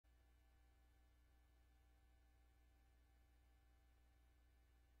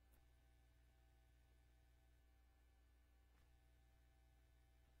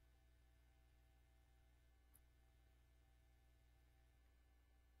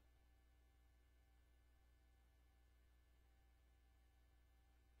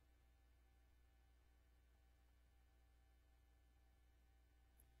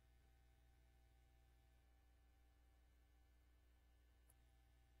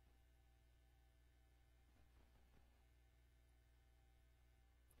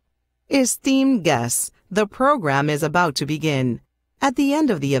Esteemed guests, the program is about to begin. At the end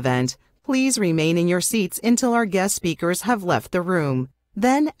of the event, please remain in your seats until our guest speakers have left the room.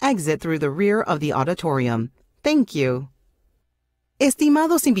 Then exit through the rear of the auditorium. Thank you.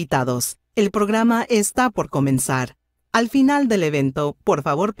 Estimados invitados, el programa está por comenzar. Al final del evento, por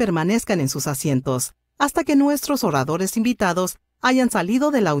favor permanezcan en sus asientos hasta que nuestros oradores invitados hayan salido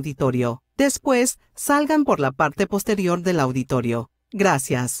del auditorio. Después, salgan por la parte posterior del auditorio.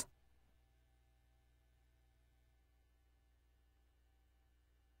 Gracias.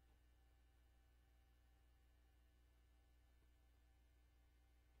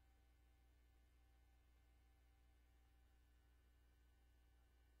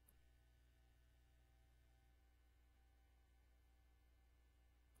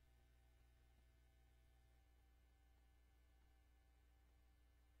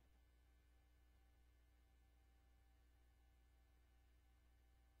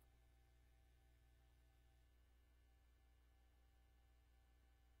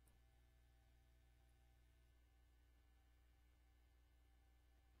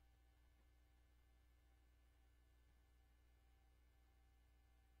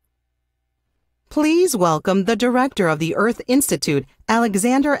 Please welcome the Director of the Earth Institute,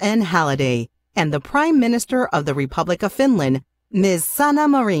 Alexander N. Halliday, and the Prime Minister of the Republic of Finland, Ms. Sanna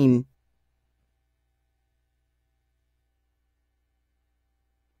Marin.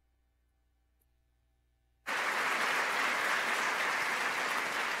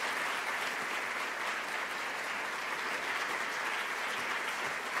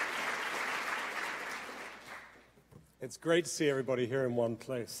 It's great to see everybody here in one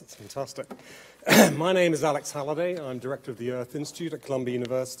place. That's fantastic. My name is Alex Halliday. I'm Director of the Earth Institute at Columbia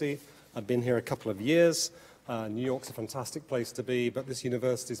University. I've been here a couple of years. New York's a fantastic place to be, but this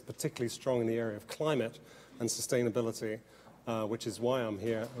university is particularly strong in the area of climate and sustainability, which is why I'm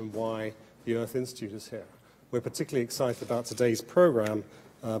here and why the Earth Institute is here. We're particularly excited about today's program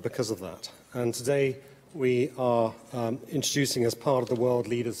because of that. And today we are introducing, as part of the World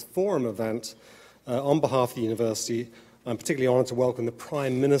Leaders Forum event, on behalf of the university, I'm particularly honored to welcome the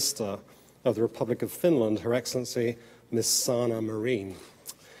Prime Minister of the Republic of Finland, Her Excellency Ms. Sanna Marin.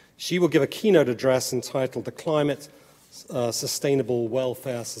 She will give a keynote address entitled "The Climate Sustainable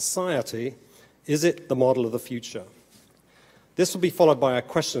Welfare Society, Is It the Model of the Future?" This will be followed by a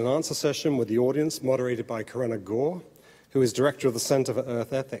question and answer session with the audience, moderated by Corinna Gore, who is Director of the Center for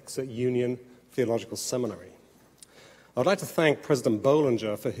Earth Ethics at Union Theological Seminary. I'd like to thank President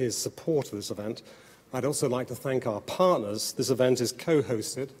Bollinger for his support of this event. I'd also like to thank our partners. This event is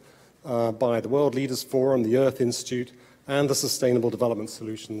co-hosted by the World Leaders Forum, the Earth Institute, and the Sustainable Development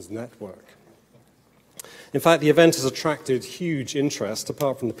Solutions Network. In fact, the event has attracted huge interest,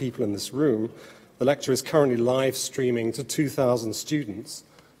 apart from the people in this room. The lecture is currently live streaming to 2,000 students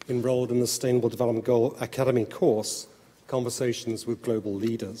enrolled in the Sustainable Development Goal Academy course, Conversations with Global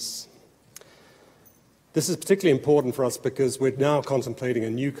Leaders. This is particularly important for us because we're now contemplating a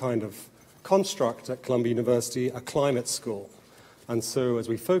new kind of construct at Columbia University, a climate school. And so as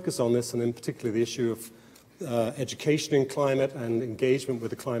we focus on this, and in particular the issue of education in climate and engagement with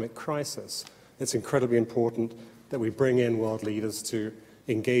the climate crisis, it's incredibly important that we bring in world leaders to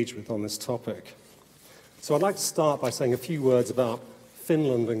engage with on this topic. So I'd like to start by saying a few words about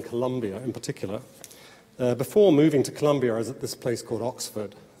Finland and Columbia in particular. Before moving to Columbia, I was at this place called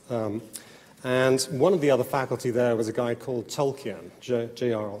Oxford. And one of the other faculty there was a guy called Tolkien,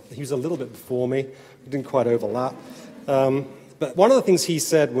 J.R.L. He was a little bit before me. We didn't quite overlap. But one of the things he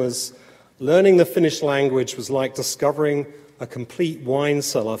said was, learning the Finnish language was like discovering a complete wine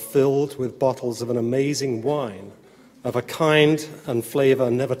cellar filled with bottles of an amazing wine of a kind and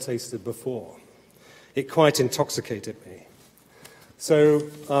flavor never tasted before. It quite intoxicated me. So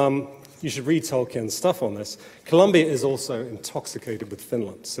you should read Tolkien's stuff on this. Columbia is also intoxicated with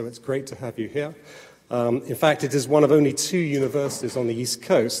Finland, so it's great to have you here. In fact, it is one of only 2 universities on the East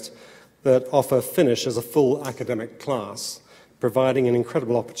Coast that offer Finnish as a full academic class, providing an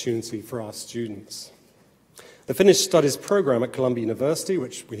incredible opportunity for our students. The Finnish Studies program at Columbia University,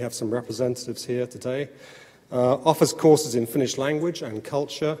 which we have some representatives here today, offers courses in Finnish language and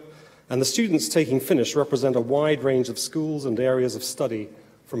culture, and the students taking Finnish represent a wide range of schools and areas of study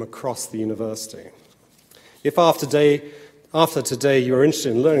from across the university. If after today you are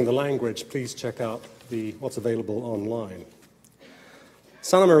interested in learning the language, please check out what's available online.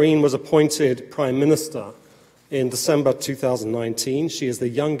 Sanna Marin was appointed Prime Minister in December 2019. She is the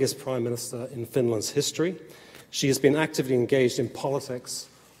youngest Prime Minister in Finland's history. She has been actively engaged in politics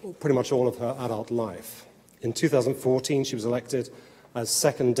pretty much all of her adult life. In 2014, she was elected as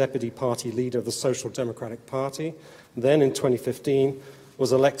second deputy party leader of the Social Democratic Party. Then in 2015,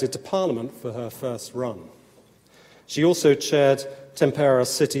 was elected to Parliament for her first run. She also chaired Tampere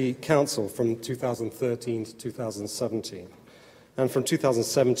City Council from 2013 to 2017. And from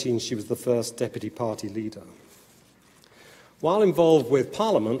 2017, she was the first deputy party leader. While involved with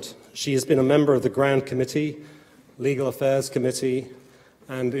Parliament, she has been a member of the Grand Committee, Legal Affairs Committee,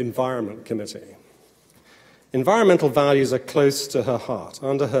 and Environment Committee. Environmental values are close to her heart.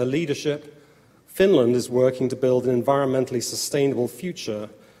 Under her leadership, Finland is working to build an environmentally sustainable future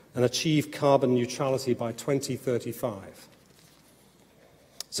and achieve carbon neutrality by 2035.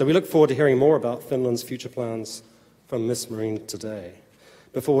 So we look forward to hearing more about Finland's future plans from Ms. Marin today.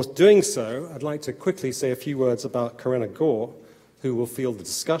 Before doing so, I'd like to quickly say a few words about Corinna Gore, who will field the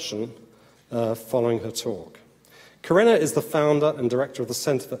discussion following her talk. Corinna is the founder and director of the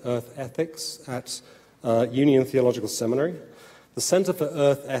Center for Earth Ethics at Union Theological Seminary. The Center for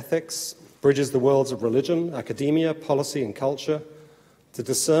Earth Ethics bridges the worlds of religion, academia, policy, and culture to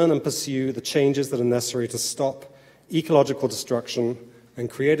discern and pursue the changes that are necessary to stop ecological destruction and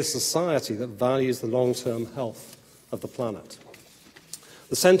create a society that values the long-term health of the planet.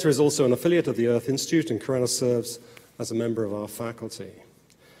 The Center is also an affiliate of the Earth Institute, and Corinna serves as a member of our faculty.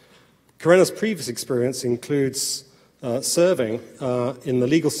 Corinna's previous experience includes serving in the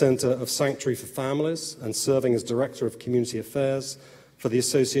Legal Center of Sanctuary for Families and serving as Director of Community Affairs for the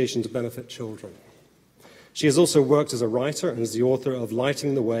Association to Benefit Children. She has also worked as a writer and is the author of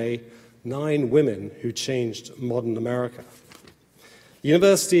Lighting the Way, 9 Women Who Changed Modern America. The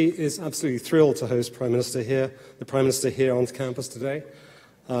university is absolutely thrilled to host the Prime Minister here on campus today,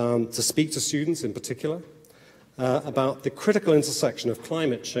 to speak to students in particular about the critical intersection of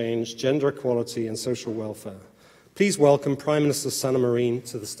climate change, gender equality, and social welfare. Please welcome Prime Minister Sanna Marin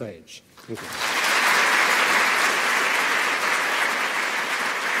to the stage. Thank you.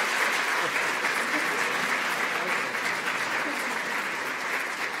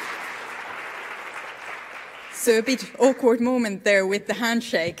 So a bit awkward moment there with the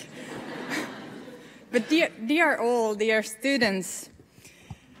handshake. But dear students,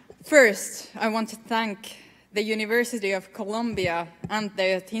 first I want to thank the University of Columbia and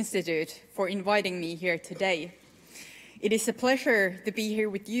the Earth Institute for inviting me here today. It is a pleasure to be here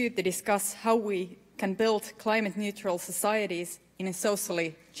with you to discuss how we can build climate-neutral societies in a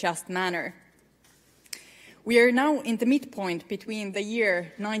socially just manner. We are now in the midpoint between the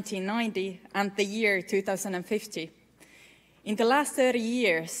year 1990 and the year 2050. In the last 30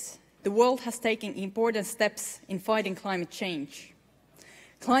 years, the world has taken important steps in fighting climate change.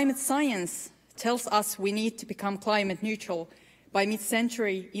 Climate science tells us we need to become climate neutral by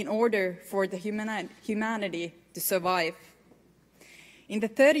mid-century in order for the humanity to survive. In the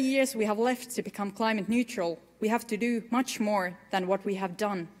 30 years we have left to become climate neutral, we have to do much more than what we have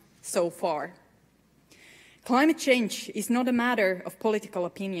done so far. Climate change is not a matter of political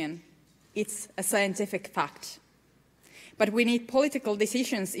opinion, it's a scientific fact. But we need political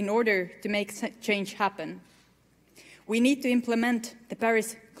decisions in order to make change happen. We need to implement the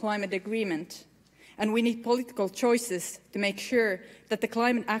Paris Climate Agreement, and we need political choices to make sure that the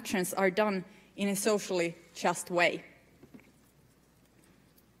climate actions are done in a socially just way.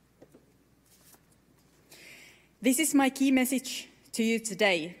 This is my key message to you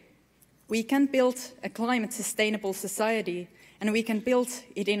today. We can build a climate-sustainable society, and we can build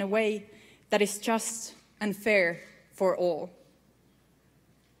it in a way that is just and fair for all.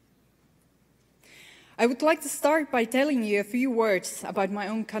 I would like to start by telling you a few words about my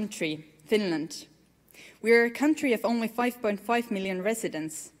own country, Finland. We are a country of only 5.5 million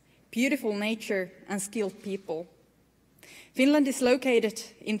residents, beautiful nature and skilled people. Finland is located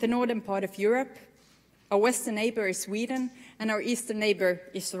in the northern part of Europe. Our western neighbor is Sweden, and our eastern neighbor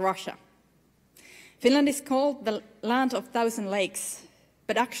is Russia. Finland is called the land of 1,000 lakes,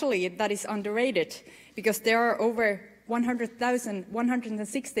 but actually that is underrated because there are over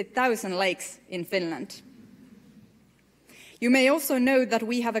 160,000 lakes in Finland. You may also know that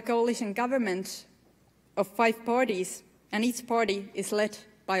we have a coalition government of 5 parties, and each party is led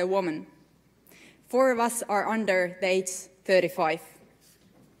by a woman. 4 of us are under the age 35.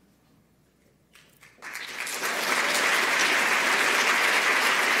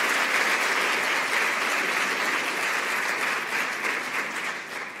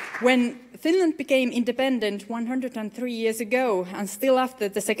 When Finland became independent 103 years ago, and still after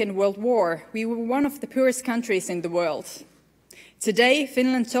the Second World War, we were one of the poorest countries in the world. Today,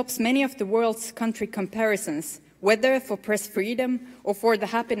 Finland tops many of the world's country comparisons, whether for press freedom or for the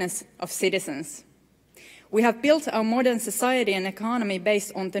happiness of citizens. We have built our modern society and economy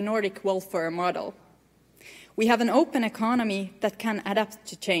based on the Nordic welfare model. We have an open economy that can adapt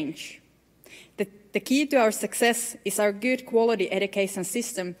to change. The the key to our success is our good quality education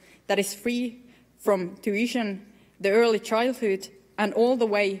system that is free from tuition, the early childhood, and all the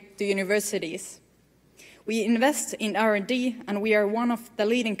way to universities. We invest in R&D, and we are one of the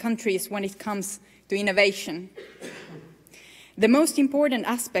leading countries when it comes to innovation. The most important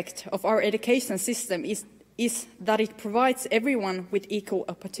aspect of our education system is that it provides everyone with equal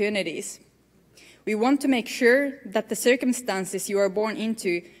opportunities. We want to make sure that the circumstances you are born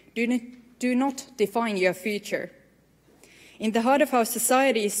into do not define your future. In the heart of our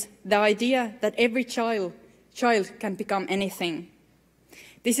societies, the idea that every child can become anything.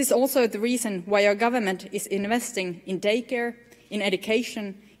 This is also the reason why our government is investing in daycare, in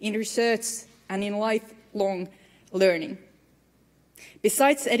education, in research, and in lifelong learning.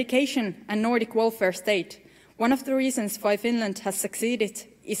 Besides education and Nordic welfare state, one of the reasons why Finland has succeeded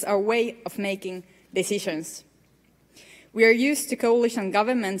is our way of making decisions. We are used to coalition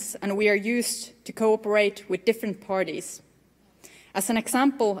governments, and we are used to cooperate with different parties. As an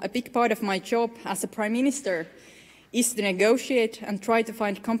example, a big part of my job as a Prime Minister is to negotiate and try to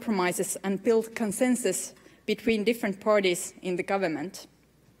find compromises and build consensus between different parties in the government.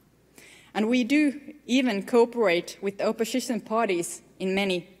 And we do even cooperate with the opposition parties in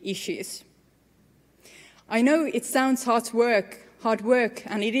many issues. I know it sounds hard work,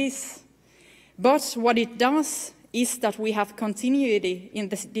 and it is, but what it does is that we have continuity in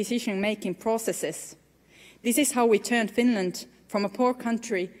the decision-making processes. This is how we turned Finland from a poor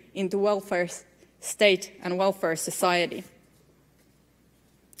country into welfare state and welfare society.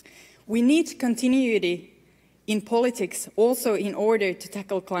 We need continuity in politics also in order to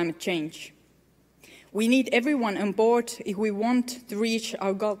tackle climate change. We need everyone on board if we want to reach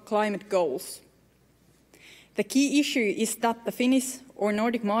our climate goals. The key issue is that the Finnish or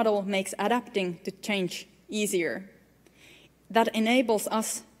Nordic model makes adapting to change easier. That enables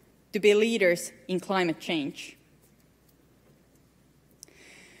us to be leaders in climate change.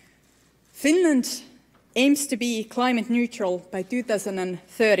 Finland aims to be climate neutral by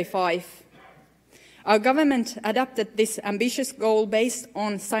 2035. Our government adopted this ambitious goal based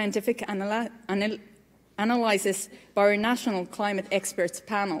on scientific analysis by our National Climate Experts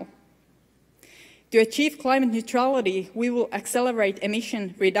Panel. To achieve climate neutrality, we will accelerate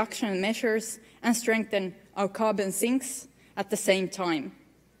emission reduction measures and strengthen our carbon sinks at the same time.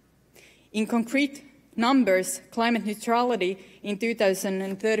 In concrete numbers, climate neutrality in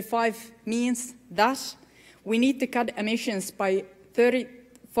 2035 means that we need to cut emissions by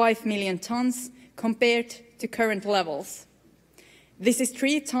 35 million tons compared to current levels. This is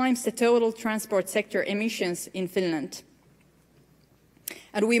 3 times the total transport sector emissions in Finland.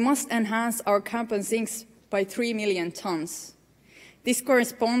 And we must enhance our carbon sinks by 3 million tons. This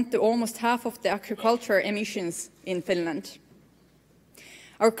corresponds to almost half of the agriculture emissions in Finland.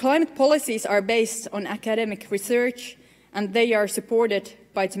 Our climate policies are based on academic research, and they are supported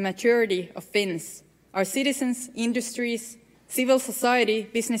by the majority of Finns, our citizens, industries, civil society,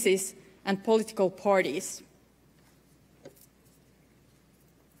 businesses, and political parties.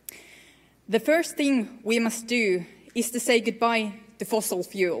 The first thing we must do is to say goodbye to fossil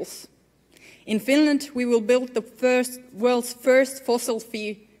fuels. In Finland, we will build the world's first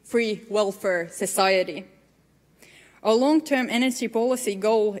fossil-free welfare society. Our long-term energy policy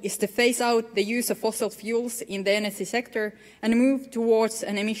goal is to phase out the use of fossil fuels in the energy sector and move towards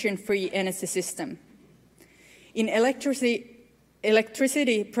an emission-free energy system. In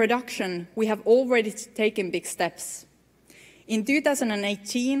electricity production, we have already taken big steps. In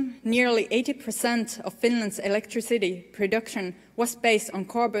 2018, nearly 80% of Finland's electricity production was based on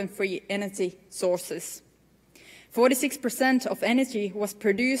carbon-free energy sources. 46% of energy was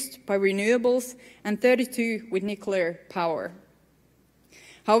produced by renewables and 32% with nuclear power.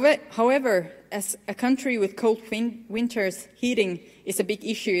 However, as a country with cold winters, heating is a big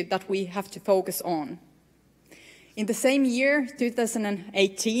issue that we have to focus on. In the same year,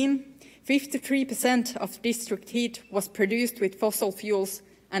 2018, 53% of district heat was produced with fossil fuels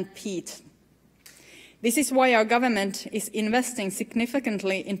and peat. This is why our government is investing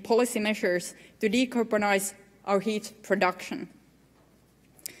significantly in policy measures to decarbonize our heat production.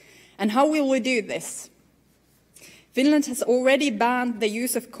 And how will we do this? Finland has already banned the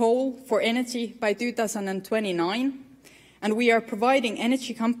use of coal for energy by 2029, and we are providing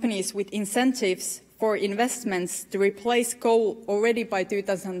energy companies with incentives for investments to replace coal already by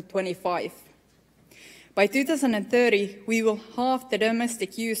 2025. By 2030, we will halve the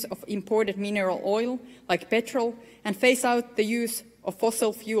domestic use of imported mineral oil, like petrol, and phase out the use of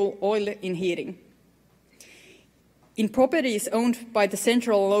fossil fuel oil in heating. In properties owned by the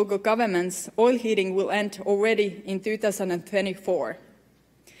central and local governments, oil heating will end already in 2024.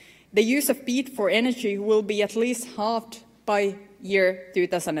 The use of peat for energy will be at least halved by year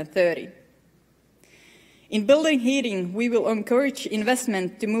 2030. In building heating, we will encourage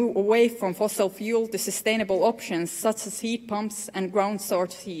investment to move away from fossil fuel to sustainable options such as heat pumps and ground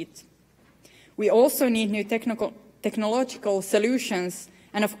source heat. We also need new technological solutions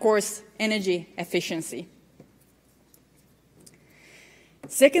and, of course, energy efficiency.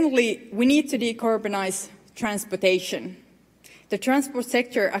 Secondly, we need to decarbonize transportation. The transport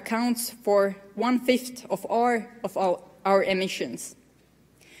sector accounts for 1/5 of our emissions.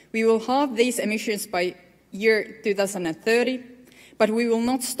 We will halve these emissions by year 2030, but we will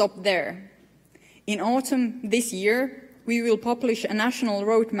not stop there. In autumn this year, we will publish a national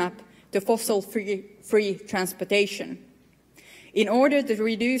roadmap to fossil-free transportation. In order to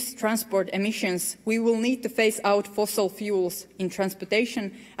reduce transport emissions, we will need to phase out fossil fuels in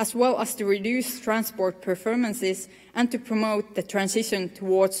transportation, as well as to reduce transport performances and to promote the transition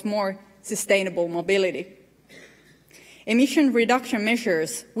towards more sustainable mobility. Emission reduction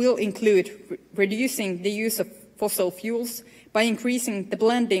measures will include reducing the use of fossil fuels by increasing the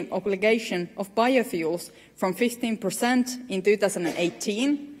blending obligation of biofuels from 15% in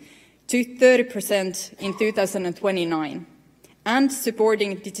 2018 to 30% in 2029, and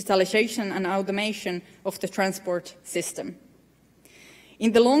supporting digitalization and automation of the transport system.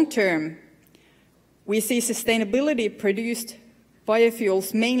 In the long term, we see sustainability-produced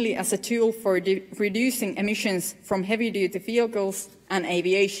biofuels mainly as a tool for reducing emissions from heavy-duty vehicles and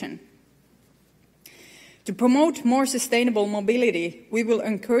aviation. To promote more sustainable mobility, we will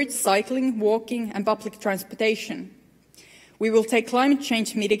encourage cycling, walking, and public transportation. We will take climate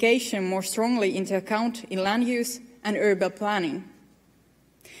change mitigation more strongly into account in land use and urban planning.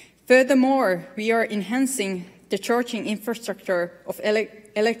 Furthermore, we are enhancing the charging infrastructure of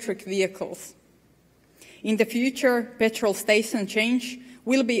electric vehicles. In the future, petrol station chains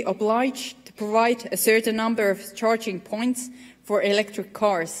will be obliged to provide a certain number of charging points for electric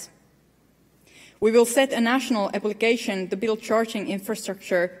cars. We will set a national application to build charging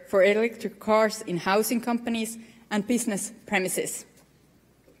infrastructure for electric cars in housing companies and business premises.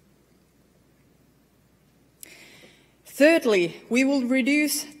 Thirdly, we will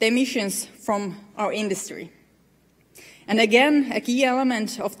reduce the emissions from our industry. And again, a key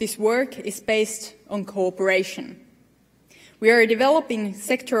element of this work is based on cooperation. We are developing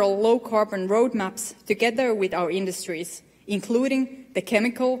sectoral low-carbon roadmaps together with our industries, including the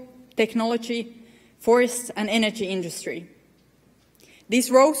chemical, technology, forest and energy industry. These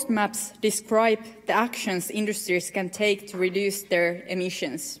roadmaps describe the actions industries can take to reduce their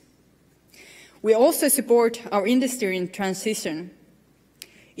emissions. We also support our industry in transition.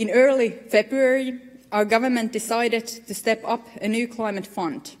 In early February, our government decided to step up a new climate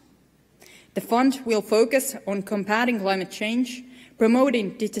fund. The fund will focus on combating climate change,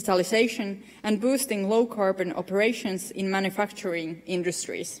 promoting digitalization, and boosting low-carbon operations in manufacturing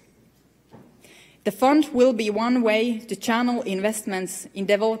industries. The fund will be one way to channel investments in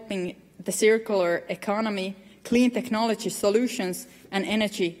developing the circular economy, clean technology solutions, and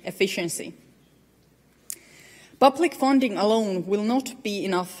energy efficiency. Public funding alone will not be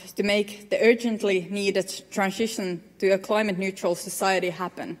enough to make the urgently needed transition to a climate-neutral society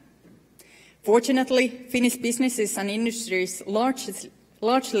happen. Fortunately, Finnish businesses and industries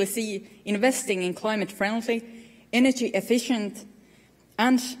largely see investing in climate-friendly, energy-efficient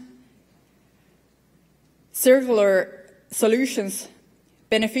and circular solutions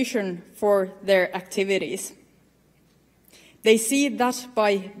beneficial for their activities. They see that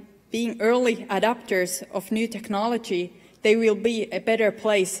by being early adopters of new technology, they will be a better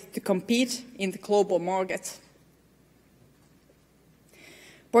place to compete in the global market.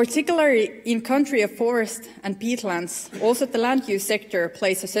 Particularly in country of forest and peatlands, also the land use sector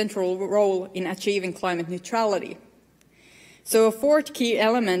plays a central role in achieving climate neutrality. So a fourth key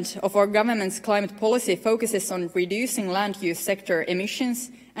element of our government's climate policy focuses on reducing land use sector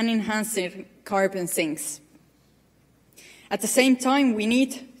emissions and enhancing carbon sinks. At the same time, we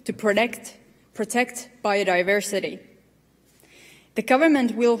need to protect biodiversity. The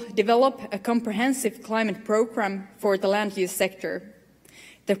government will develop a comprehensive climate program for the land use sector.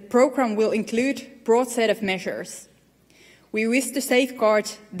 The program will include a broad set of measures. We wish to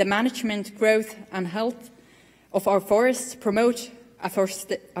safeguard the management, growth and health of our forests, promote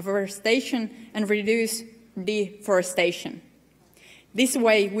afforestation and reduce deforestation. This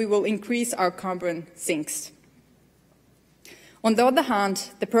way we will increase our carbon sinks. On the other hand,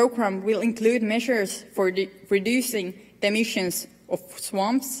 the program will include measures for reducing the emissions of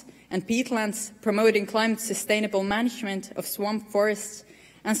swamps and peatlands, promoting climate-sustainable management of swamp forests,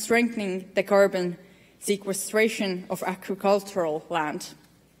 and strengthening the carbon sequestration of agricultural land.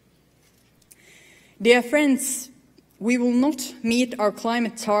 Dear friends, we will not meet our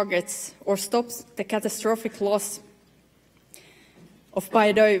climate targets or stop the catastrophic loss of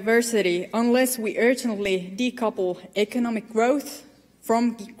biodiversity unless we urgently decouple economic growth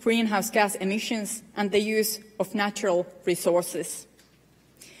from greenhouse gas emissions and the use of natural resources.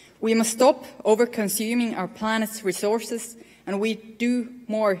 We must stop over-consuming our planet's resources, and we do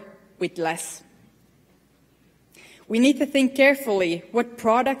more with less. We need to think carefully what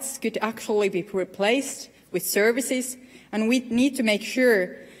products could actually be replaced with services, and we need to make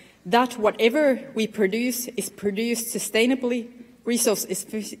sure that whatever we produce is produced sustainably, resource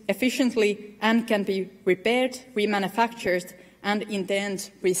efficiently, and can be repaired, remanufactured, and in the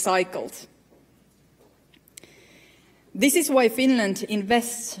end recycled. This is why Finland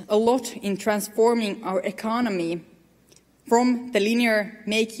invests a lot in transforming our economy from the linear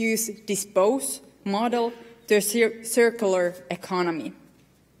make, use, dispose model to a circular economy.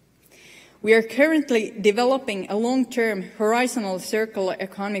 We are currently developing a long-term horizontal circular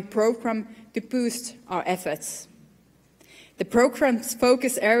economy program to boost our efforts. The program's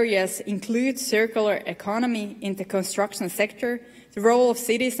focus areas include circular economy in the construction sector, the role of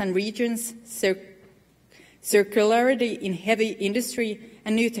cities and regions, circularity in heavy industry,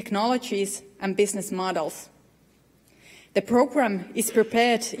 and new technologies and business models. The program is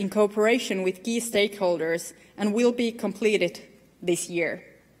prepared in cooperation with key stakeholders and will be completed this year.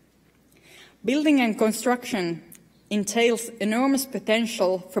 Building and construction entails enormous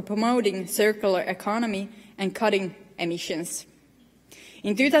potential for promoting circular economy and cutting emissions.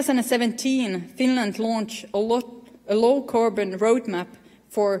 In 2017, Finland launched a low-carbon roadmap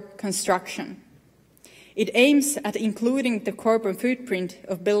for construction. It aims at including the carbon footprint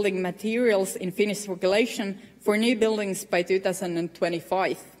of building materials in Finnish regulation for new buildings by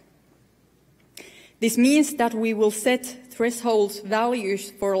 2025. This means that we will set threshold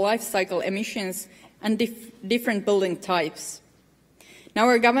values for life cycle emissions and different building types. Now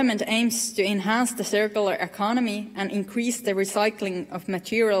our government aims to enhance the circular economy and increase the recycling of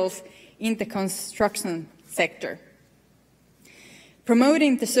materials in the construction sector.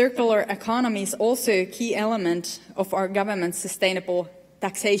 Promoting the circular economy is also a key element of our government's sustainable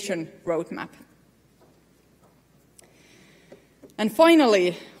taxation roadmap. And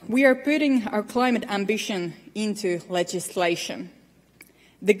finally, we are putting our climate ambition into legislation.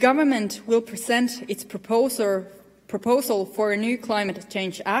 The government will present its proposal for a new Climate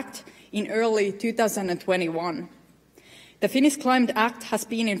Change Act in early 2021. The Finnish Climate Act has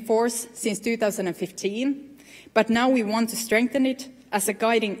been in force since 2015, but now we want to strengthen it as a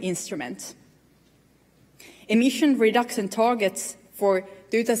guiding instrument. Emission reduction targets for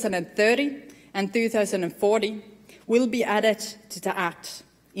 2030 and 2040 will be added to the Act,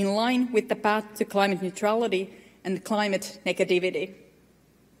 in line with the path to climate neutrality and climate negativity.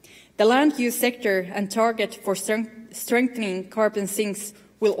 The land use sector and target for strengthening carbon sinks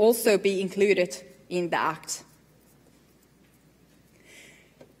will also be included in the Act.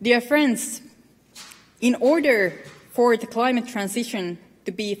 Dear friends, in order for the climate transition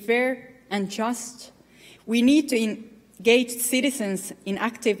to be fair and just, we need to engage citizens in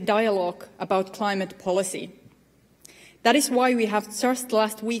active dialogue about climate policy. That is why we have just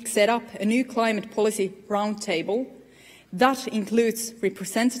last week set up a new climate policy roundtable that includes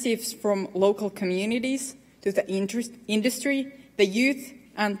representatives from local communities to the industry, the youth,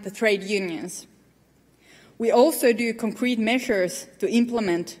 and the trade unions. We also do concrete measures to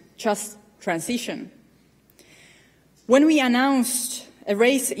implement just transition. When we announced a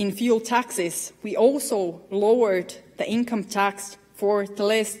raise in fuel taxes, we also lowered the income tax for the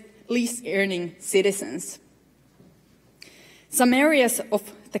least earning citizens. Some areas of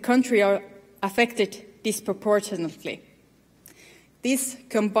the country are affected disproportionately. This,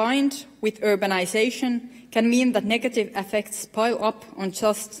 combined with urbanization, can mean that negative effects pile up on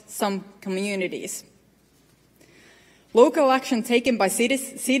just some communities. Local action taken by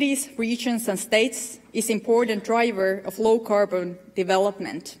cities, regions and states is an important driver of low-carbon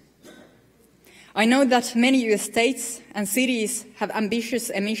development. I know that many US states and cities have ambitious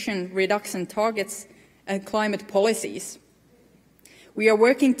emission reduction targets and climate policies. We are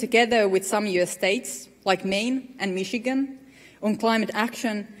working together with some US states, like Maine and Michigan, on climate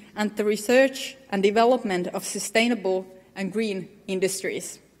action and the research and development of sustainable and green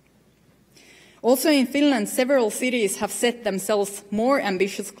industries. Also in Finland, several cities have set themselves more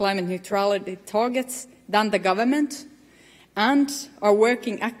ambitious climate neutrality targets than the government and are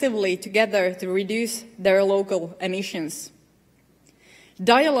working actively together to reduce their local emissions.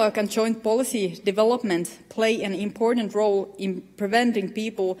 Dialogue and joint policy development play an important role in preventing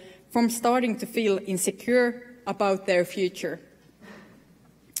people from starting to feel insecure about their future.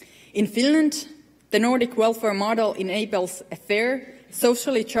 In Finland, The Nordic welfare model enables a fair,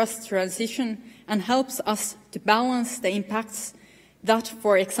 socially just transition and helps us to balance the impacts that,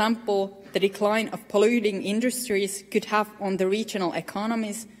 for example, the decline of polluting industries could have on the regional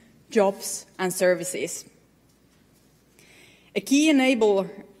economies, jobs and services. A key enabler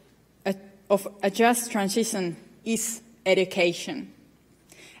of a just transition is education.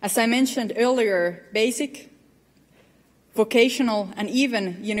 As I mentioned earlier, basic, vocational and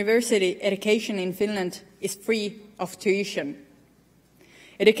even university education in Finland is free of tuition.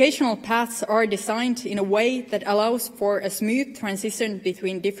 Educational paths are designed in a way that allows for a smooth transition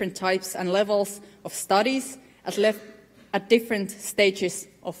between different types and levels of studies at different stages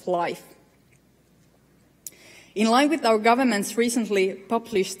of life. In line with our government's recently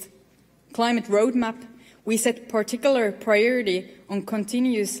published climate roadmap, we set particular priority on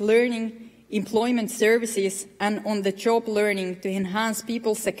continuous learning, employment services and on-the-job learning to enhance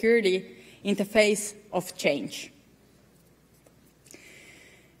people's security in the face of change.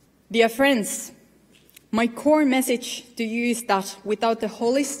 Dear friends, my core message to you is that without a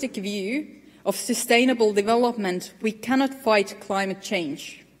holistic view of sustainable development, we cannot fight climate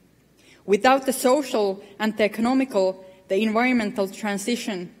change. Without the social and the economical, the environmental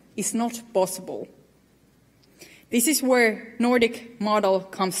transition is not possible. This is where Nordic model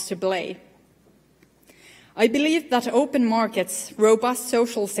comes to play. I believe that open markets, robust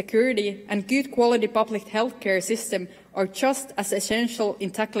social security and good quality public healthcare system are just as essential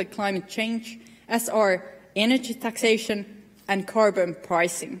in tackling climate change as are energy taxation and carbon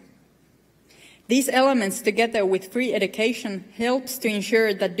pricing. These elements, together with free education, helps to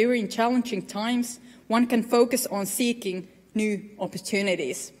ensure that during challenging times one can focus on seeking new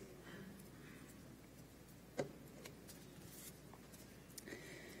opportunities.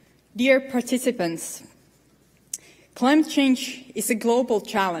 Dear participants, climate change is a global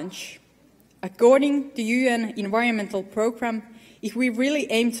challenge. According to UN Environmental Programme, if we really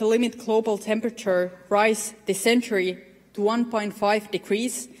aim to limit global temperature rise this century to 1.5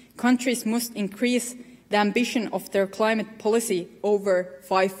 degrees, countries must increase the ambition of their climate policy over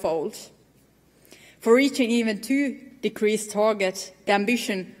fivefold. For reaching even 2 degrees target, the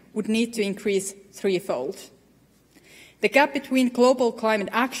ambition would need to increase threefold. The gap between global climate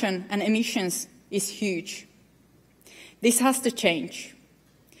action and emissions is huge. This has to change.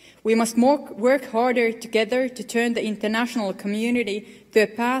 We must work harder together to turn the international community to a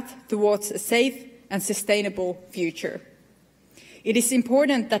path towards a safe and sustainable future. It is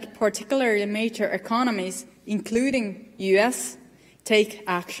important that particularly major economies, including the US, take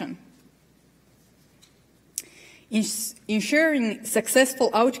action. Ensuring successful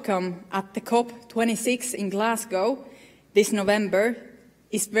outcome at the COP26 in Glasgow this November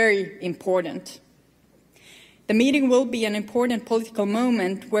is very important. The meeting will be an important political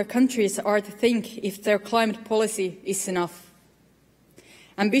moment where countries are to think if their climate policy is enough.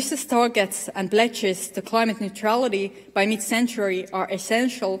 Ambitious targets and pledges to climate neutrality by mid-century are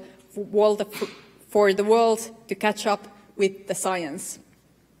essential for the world to catch up with the science.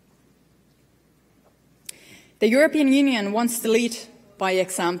 The European Union wants to lead by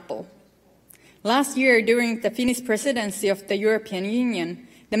example. Last year, during the Finnish presidency of the European Union,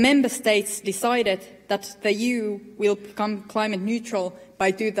 the member states decided that the EU will become climate neutral by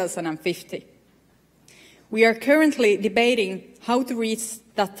 2050. We are currently debating how to reach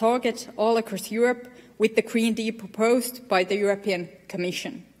that target all across Europe with the Green Deal proposed by the European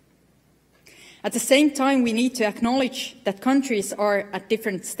Commission. At the same time, we need to acknowledge that countries are at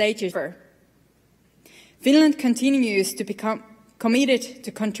different stages. Finland continues to become committed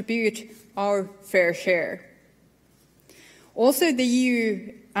to contribute our fair share. Also, the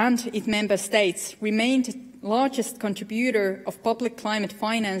EU and its member states remain the largest contributor of public climate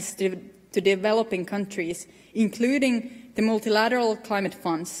finance to developing countries, including the multilateral climate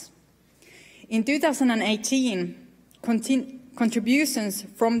funds. In 2018, contributions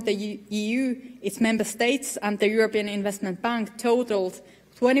from the EU, its member states and the European Investment Bank totaled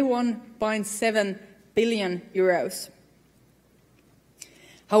 21.7 billion euros.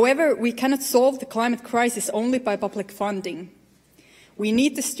 However, we cannot solve the climate crisis only by public funding. We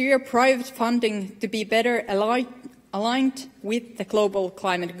need to steer private funding to be better aligned with the global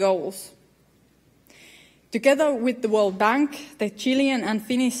climate goals. Together with the World Bank, the Chilean and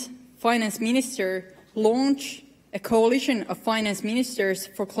Finnish finance minister launched a coalition of finance ministers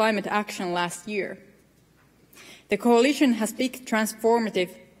for climate action last year. The coalition has big transformative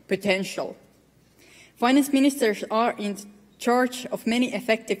potential. Finance ministers are in charge of many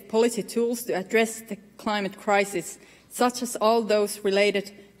effective policy tools to address the climate crisis, such as all those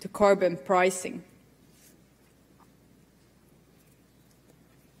related to carbon pricing.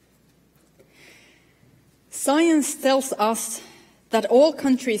 Science tells us that all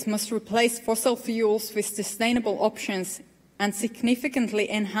countries must replace fossil fuels with sustainable options and significantly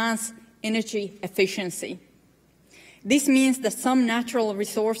enhance energy efficiency. This means that some natural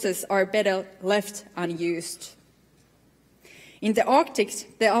resources are better left unused. In the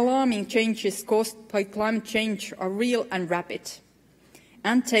Arctic, the alarming changes caused by climate change are real and rapid,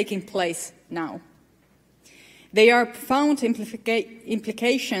 and taking place now. They are profound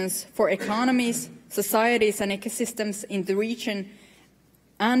implications for economies, societies and ecosystems in the region,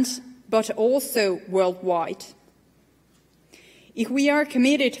 but also worldwide. If we are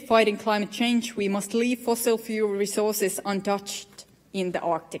committed to fighting climate change, we must leave fossil fuel resources untouched in the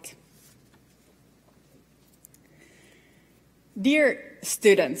Arctic. Dear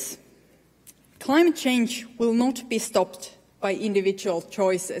students, climate change will not be stopped by individual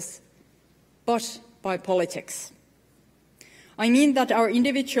choices, but by politics. I mean that our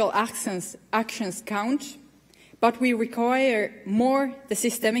individual actions count, but we require more the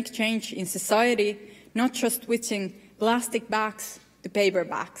systemic change in society, not just switching plastic bags to paper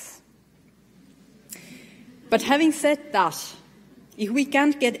bags. But having said that, if we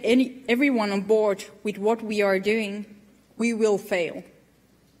can't get everyone on board with what we are doing, we will fail.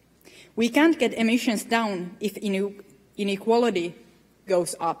 We can't get emissions down if inequality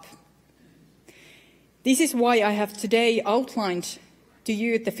goes up. This is why I have today outlined to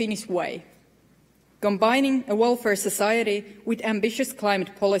you the Finnish way, combining a welfare society with ambitious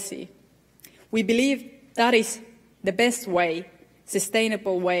climate policy. We believe that is the best way,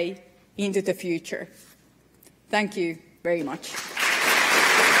 sustainable way into the future. Thank you very much.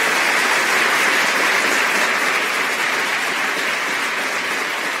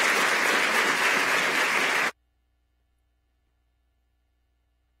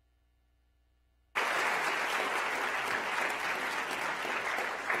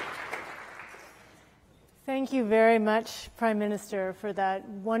 Thank you very much, Prime Minister, for that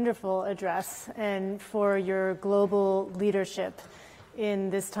wonderful address and for your global leadership in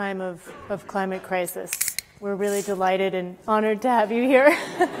this time of climate crisis. We're really delighted and honored to have you here.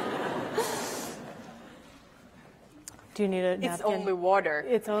 Do you need a napkin? It's only water.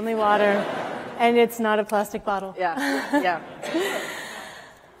 It's only water, and it's not a plastic bottle. Yeah.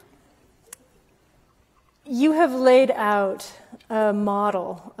 You have laid out a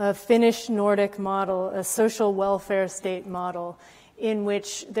model, a Finnish Nordic model, a social welfare state model, in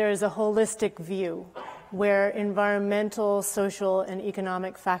which there is a holistic view where environmental, social, and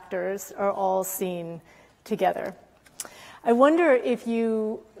economic factors are all seen together. I wonder if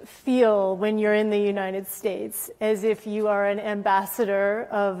you feel, when you're in the United States, as if you are an ambassador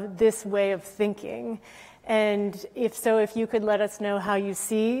of this way of thinking. And if so, if you could let us know how you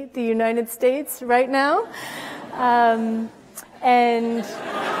see the United States right now. And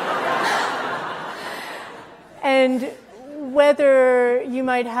whether you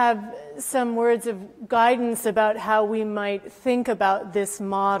might have some words of guidance about how we might think about this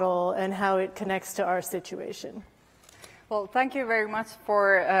model and how it connects to our situation. Well, thank you very much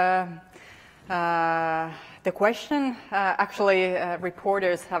for the question. Actually,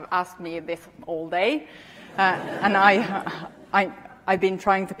 reporters have asked me this all day, and I've been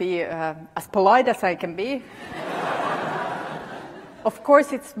trying to be as polite as I can be. Of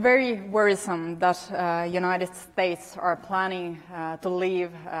course, it's very worrisome that United States are planning to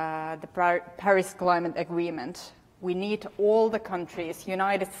leave the Paris Climate Agreement. We need all the countries,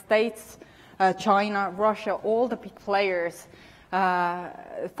 United States, China, Russia, all the big players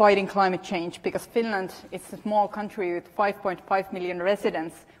fighting climate change, because Finland is a small country with 5.5 million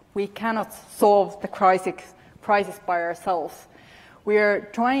residents. We cannot solve the crisis by ourselves. We are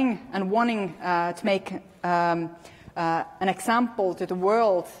trying and wanting to make an example to the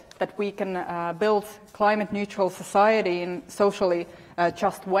world that we can build climate neutral society in a socially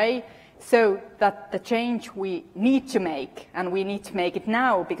just way, so that the change we need to make, and we need to make it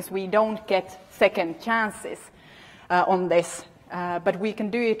now because we don't get second chances on this, but we can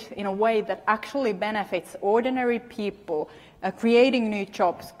do it in a way that actually benefits ordinary people, creating new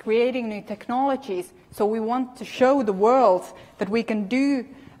jobs, creating new technologies. So we want to show the world that we can do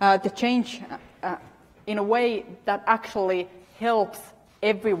the change in a way that actually helps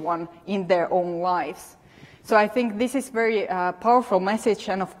everyone in their own lives. So I think this is a very powerful message,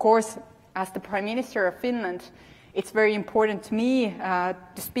 and of course, as the Prime Minister of Finland, it's very important to me to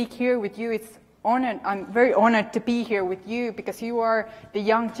speak here with you. I'm very honored to be here with you, because you are the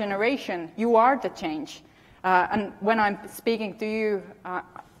young generation. You are the change. And when I'm speaking to you,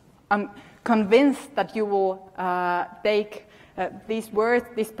 I'm convinced that you will take these words,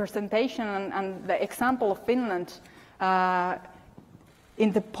 this presentation, and the example of Finland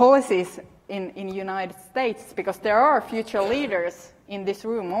in the policies in the United States, because there are future leaders in this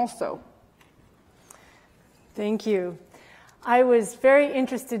room also. Thank you. I was very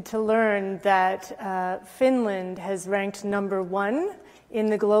interested to learn that Finland has ranked #1 in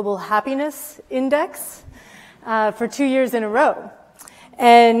the Global Happiness Index for 2 years in a row.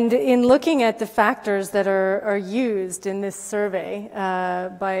 And in looking at the factors that are used in this survey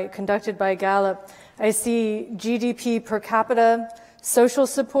conducted by Gallup, I see GDP per capita, social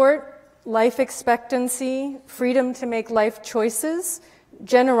support, life expectancy, freedom to make life choices,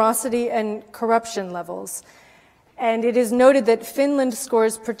 generosity, and corruption levels. And it is noted that Finland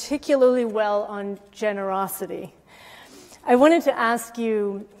scores particularly well on generosity. I wanted to ask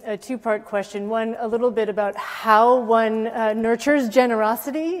you a two-part question. One, a little bit about how one nurtures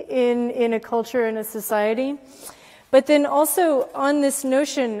generosity in a culture, in a society. But then also on this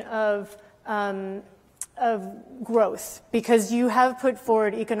notion of growth, because you have put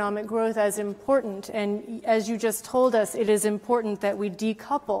forward economic growth as important. And as you just told us, it is important that we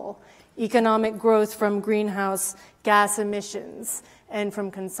decouple economic growth from greenhouse gas emissions and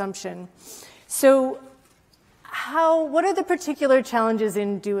from consumption. So what are the particular challenges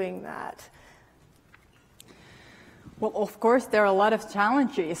in doing that? Well, of course, there are a lot of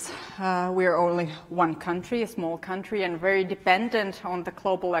challenges. We are only one country, a small country, and very dependent on the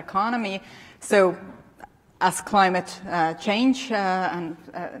global economy. So as climate change and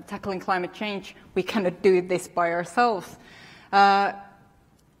tackling climate change, we cannot do this by ourselves.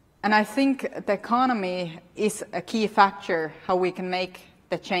 And I think the economy is a key factor how we can make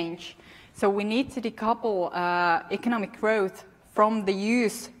the change. So we need to decouple economic growth from the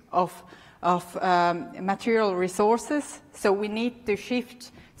use of material resources. So we need to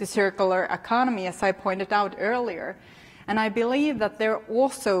shift to circular economy, as I pointed out earlier. And I believe that there are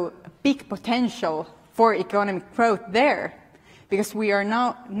also a big potential for economic growth there, because we are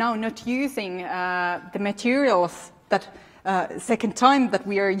now not using the materials that second time that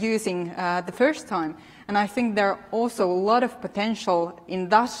we are using the first time. And I think there are also a lot of potential in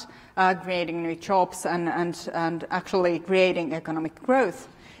that, creating new jobs and actually creating economic growth.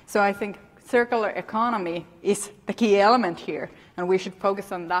 So I think circular economy is the key element here, and we should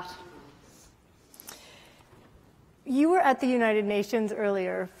focus on that. You were at the United Nations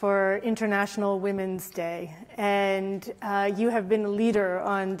earlier for International Women's Day, and you have been a leader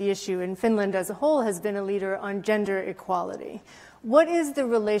on the issue, and Finland as a whole has been a leader on gender equality. What is the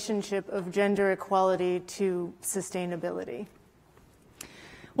relationship of gender equality to sustainability?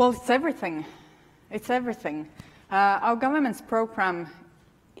 Well, it's everything. It's everything. Our government's program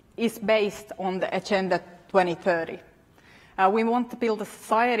is based on the Agenda 2030. We want to build a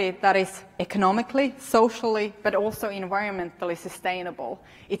society that is economically, socially, but also environmentally sustainable.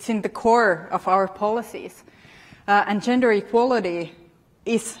 It's in the core of our policies. And gender equality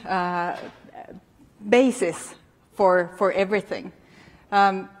is basis for everything.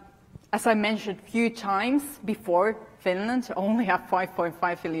 As I mentioned a few times before, Finland only have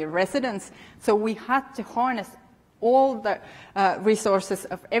 5.5 million residents, so we had to harness all the resources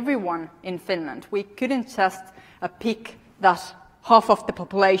of everyone in Finland. We couldn't just pick that half of the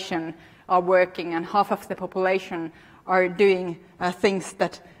population are working and half of the population are doing things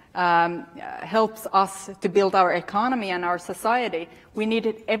that helps us to build our economy and our society. We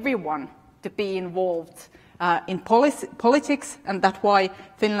needed everyone to be involved in politics, and that's why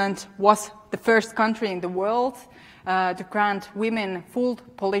Finland was the first country in the world to grant women full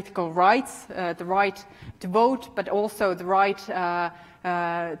political rights, the right to vote, but also the right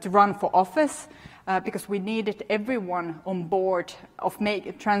to run for office, because we needed everyone on board of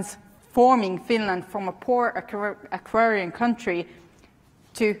transforming Finland from a poor agrarian country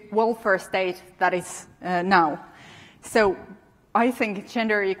to welfare state that is now. So I think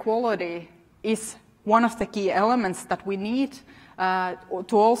gender equality is one of the key elements that we need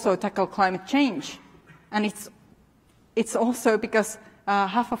to also tackle climate change. And it's also because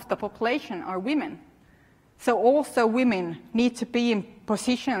half of the population are women. So also women need to be in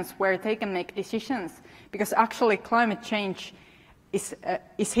positions where they can make decisions, because actually climate change is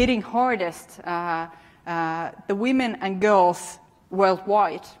hitting hardest the women and girls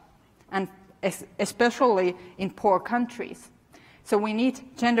worldwide, and especially in poor countries. So we need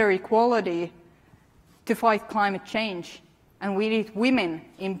gender equality to fight climate change, and we need women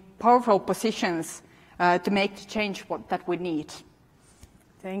in powerful positions to make the change that we need.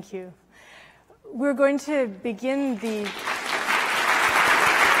 Thank you. We're going to begin the...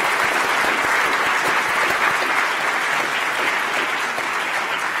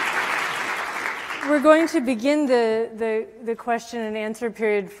 we're going to begin the question and answer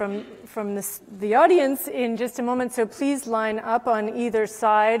period from the audience in just a moment, so please line up on either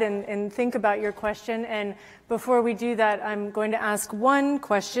side and think about your question. And before we do that, I'm going to ask one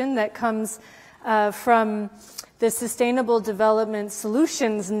question that comes from the Sustainable Development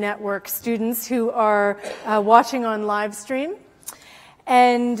Solutions Network students who are watching on live stream.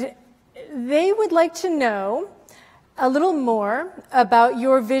 And they would like to know a little more about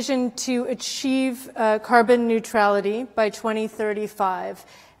your vision to achieve carbon neutrality by 2035.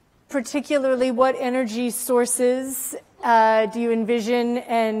 Particularly, what energy sources do you envision,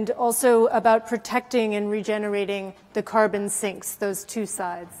 and also about protecting and regenerating the carbon sinks, those two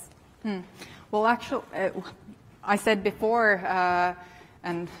sides? Well, actually, I said before,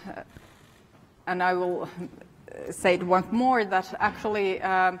 and I will say it once more, that actually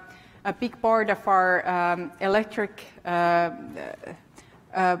a big part of our electric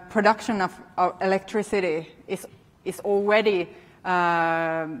production of electricity is already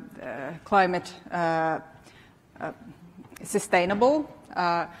climate sustainable.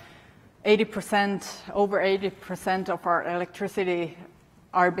 80%, over 80% of our electricity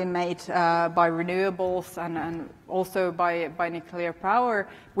are being made by renewables and also by nuclear power,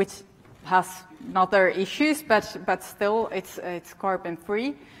 which has other issues, but still it's carbon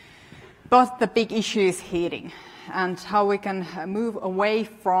free. But the big issue is heating and how we can move away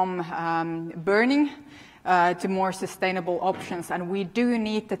from burning to more sustainable options. And we do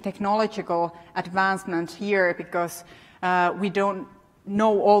need the technological advancement here because we don't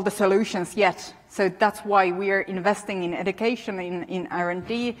know all the solutions yet. So that's why we are investing in education, in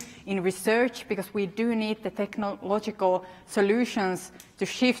R&D, in research, because we do need the technological solutions to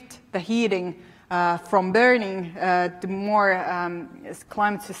shift the heating from burning to more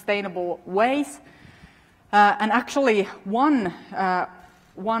climate sustainable ways. And actually one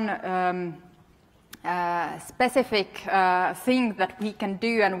specific thing that we can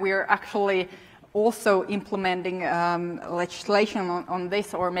do, and we're actually also implementing legislation on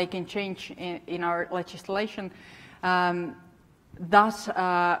this, or making change in our legislation, that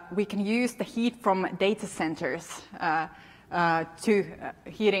we can use the heat from data centers to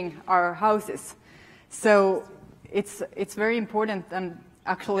heating our houses. So it's very important, and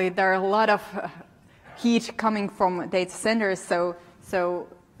actually there are a lot of heat coming from data centers, so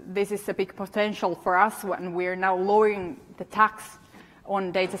this is a big potential for us when we're now lowering the tax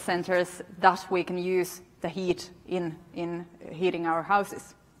on data centers, that we can use the heat in heating our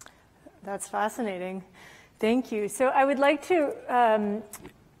houses. That's fascinating. Thank you. So I would like to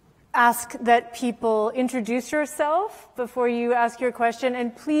ask that people introduce yourself before you ask your question,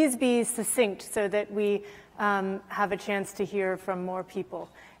 and please be succinct so that we have a chance to hear from more people.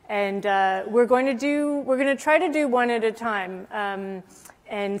 And we're going to try to do one at a time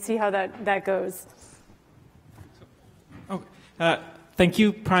and see how that goes. Okay. Thank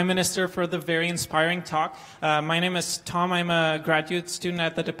you, Prime Minister, for the very inspiring talk. My name is Tom. I'm a graduate student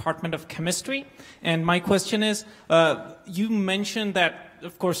at the Department of Chemistry. And my question is, you mentioned that,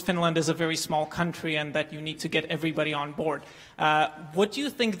 of course, Finland is a very small country and that you need to get everybody on board. What do you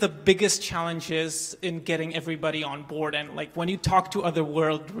think the biggest challenge is in getting everybody on board? And like when you talk to other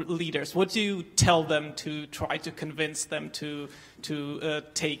world leaders, what do you tell them to try to convince them to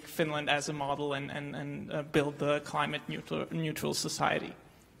take Finland as a model and build the climate neutral society?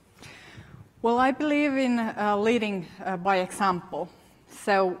 Well, I believe in leading by example.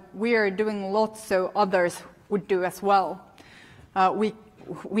 So we are doing lots so others would do as well.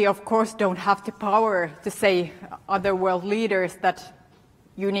 We of course don't have the power to say other world leaders that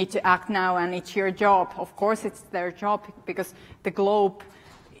you need to act now and it's your job. Of course it's their job, because the globe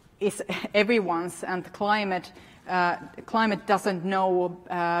is everyone's, and the climate doesn't know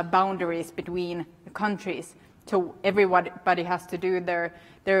boundaries between the countries. So everybody has to do their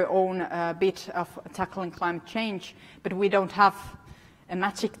own bit of tackling climate change, but we don't have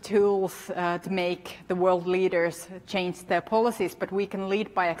magic tools to make the world leaders change their policies, but we can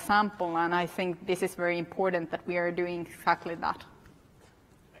lead by example, and I think this is very important that we are doing exactly that.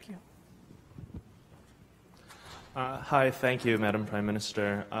 Thank you. Hi, thank you, Madam Prime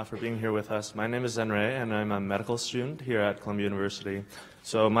Minister, for being here with us. My name is Zenrei, and I'm a medical student here at Columbia University.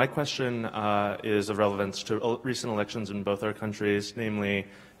 So my question is of relevance to recent elections in both our countries, namely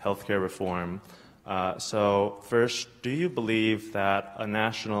healthcare reform. So first, do you believe that a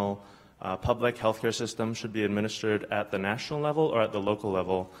national public healthcare system should be administered at the national level or at the local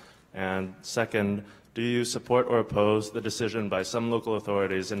level? And second, do you support or oppose the decision by some local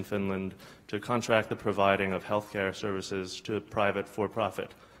authorities in Finland to contract the providing of healthcare services to private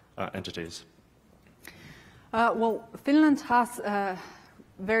for-profit entities? Well, Finland has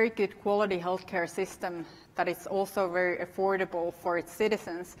very good quality healthcare system that is also very affordable for its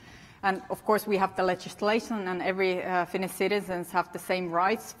citizens. And of course we have the legislation, and every Finnish citizens have the same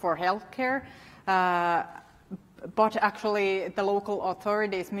rights for healthcare. But actually the local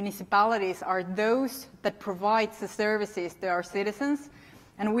authorities, municipalities, are those that provide the services to our citizens.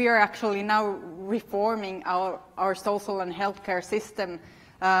 And we are actually now reforming our social and healthcare system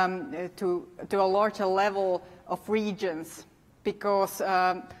to a larger level of regions, because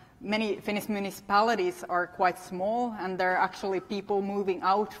many Finnish municipalities are quite small, and there are actually people moving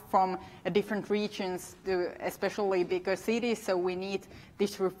out from different regions to especially bigger cities, so we need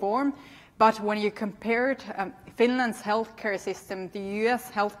this reform. But when you compare Finland's healthcare system to the US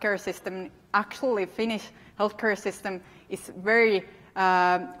healthcare system, actually Finnish healthcare system is very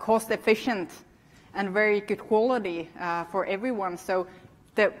cost efficient and very good quality for everyone. So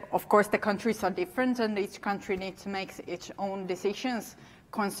of course the countries are different, and each country needs to make its own decisions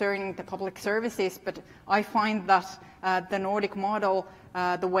concerning the public services, but I find that the Nordic model,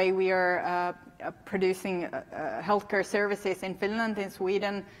 the way we are producing healthcare services in Finland, in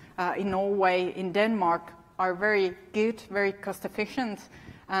Sweden, in Norway, in Denmark, are very good, very cost efficient,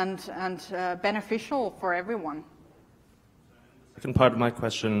 and beneficial for everyone. The second part of my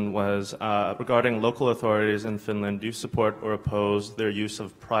question was regarding local authorities in Finland. Do you support or oppose their use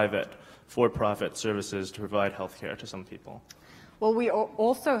of private, for-profit services to provide healthcare to some people? Well, we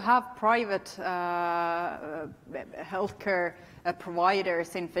also have private healthcare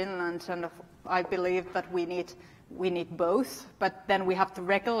providers in Finland, and I believe that we need both. But then we have to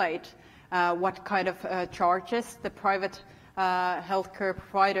regulate what kind of charges the private healthcare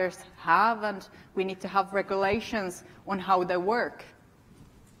providers have, and we need to have regulations on how they work.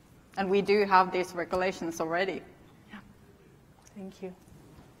 And we do have these regulations already. Yeah. Thank you.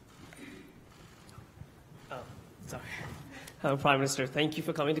 Sorry. Prime Minister, thank you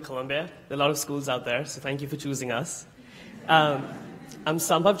for coming to Columbia. There are a lot of schools out there, so thank you for choosing us. I'm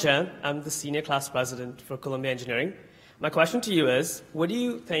Sambhav Jain. I'm the Senior Class President for Columbia Engineering. My question to you is, what do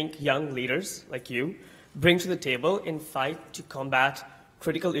you think young leaders like you bring to the table in fight to combat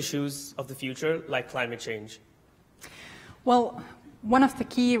critical issues of the future like climate change? Well, one of the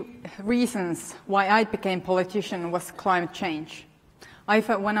key reasons why I became a politician was climate change.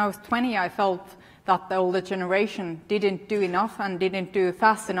 When I was 20, I felt that the older generation didn't do enough and didn't do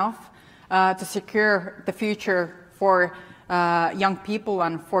fast enough to secure the future for young people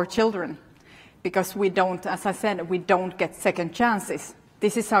and for children. Because we don't, as I said, we don't get second chances.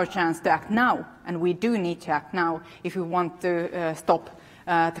 This is our chance to act now, and we do need to act now if we want to stop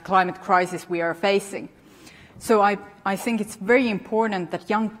the climate crisis we are facing. So I think it's very important that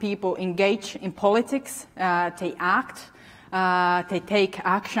young people engage in politics, they act, they take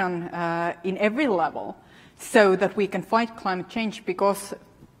action in every level, so that we can fight climate change, because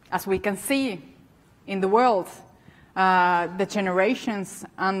as we can see in the world, the generations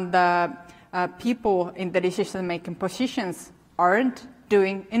and the people in the decision-making positions aren't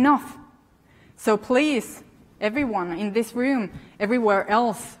doing enough. So please, everyone in this room, everywhere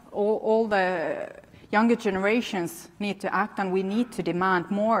else, all the younger generations need to act, and we need to demand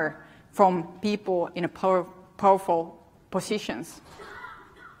more from people in powerful positions.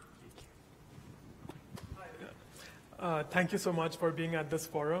 Thank you so much for being at this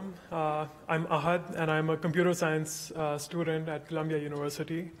forum. I'm Ahad, and I'm a computer science student at Columbia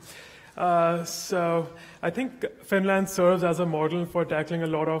University. So I think Finland serves as a model for tackling a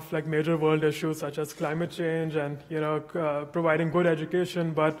lot of major world issues such as climate change and providing good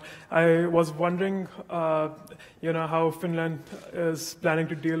education. But I was wondering how Finland is planning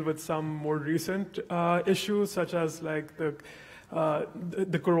to deal with some more recent issues such as the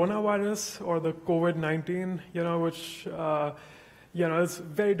coronavirus or the COVID-19, which is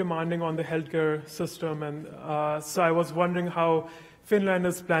very demanding on the healthcare system. And so I was wondering how Finland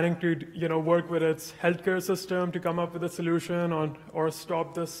is planning to, work with its healthcare system to come up with a solution or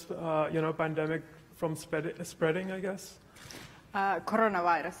stop this, pandemic from spreading, I guess.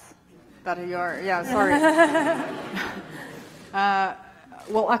 Coronavirus. Sorry.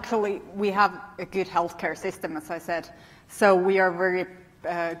 Well, actually, we have a good healthcare system, as I said. So we are very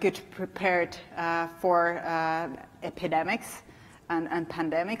good prepared for epidemics and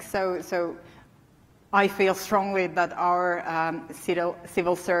pandemics. So I feel strongly that our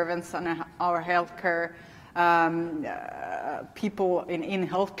civil servants and our healthcare people in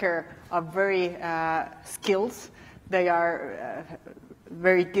healthcare are very skilled. They are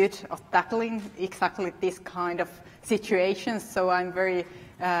very good at tackling exactly this kind of situations. So I'm very,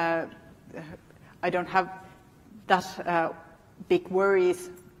 I don't have that big worries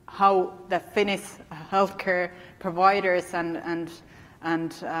how the Finnish healthcare providers and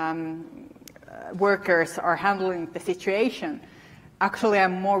workers are handling the situation. Actually,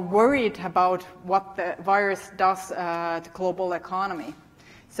 I'm more worried about what the virus does to global economy.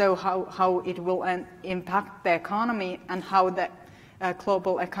 So how it will impact the economy and how the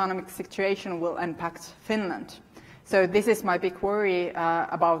global economic situation will impact Finland. So this is my big worry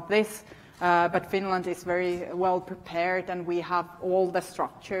about this. But Finland is very well prepared, and we have all the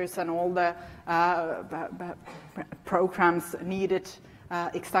structures and all the programs needed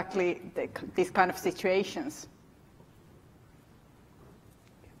exactly these kind of situations.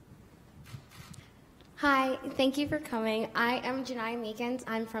 Hi, thank you for coming. I am Janai Meekins.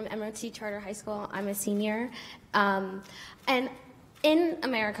 I'm from MOT Charter High School. I'm a senior. And in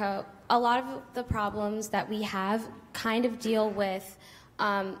America, a lot of the problems that we have kind of deal with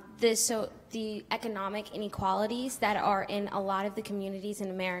the economic inequalities that are in a lot of the communities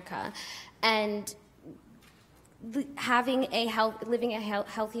in America. And living a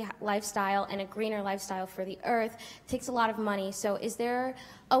healthy lifestyle and a greener lifestyle for the earth takes a lot of money. So is there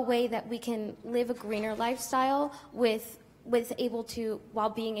a way that we can live a greener lifestyle while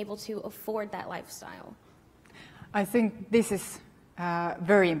being able to afford that lifestyle? I think this is a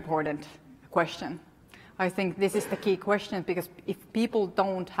very important question. I think this is the key question, because if people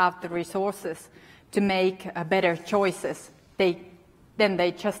don't have the resources to make better choices, then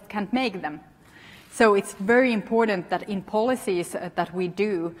they just can't make them. So it's very important that in policies that we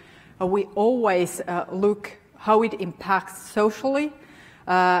do, we always look how it impacts socially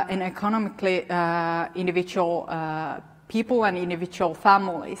and economically individual people and individual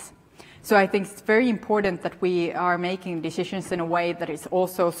families. So I think it's very important that we are making decisions in a way that is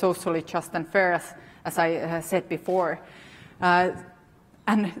also socially just and fair, as I said before.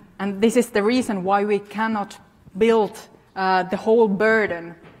 And this is the reason why we cannot build the whole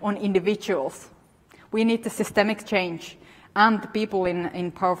burden on individuals. We need the systemic change, and the people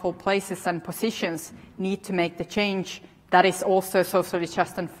in powerful places and positions need to make the change that is also socially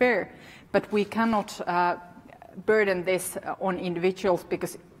just and fair. But we cannot burden this on individuals,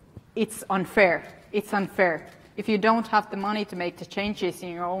 because it's unfair. It's unfair. If you don't have the money to make the changes in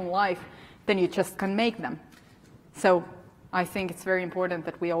your own life, then you just can't make them. So I think it's very important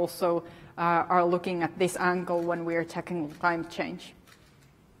that we also are looking at this angle when we are tackling climate change.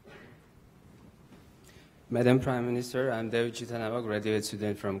 Madam Prime Minister, I'm David Chitanava, graduate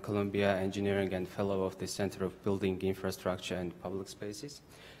student from Columbia Engineering and fellow of the Center of Building Infrastructure and Public Spaces.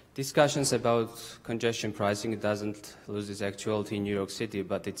 Discussions about congestion pricing doesn't lose its actuality in New York City,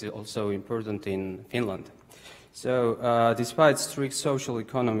 but it's also important in Finland. So, despite strict social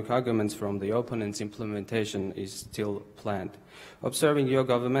economic arguments from the opponents, implementation is still planned. Observing your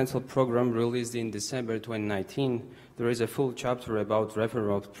governmental program released in December 2019, there is a full chapter about reform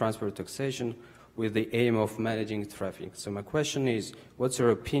of transport taxation with the aim of managing traffic. So my question is, what's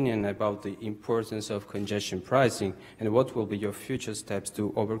your opinion about the importance of congestion pricing, and what will be your future steps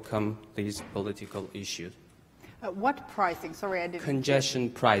to overcome these political issues? What pricing? Sorry, I didn't. Congestion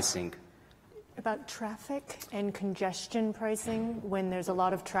pricing. About traffic and congestion pricing when there's a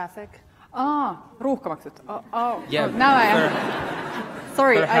lot of traffic? Ruuhkamaksut. Yeah, now I am.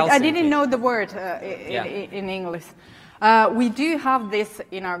 Sorry, I didn't know the word in English. We do have this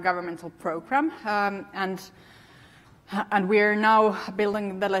in our governmental program, and we are now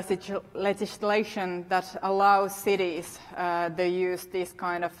building the legislation that allows cities to use these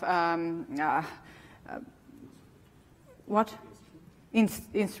kind of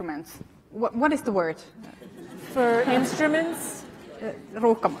instruments. What is the word for instruments?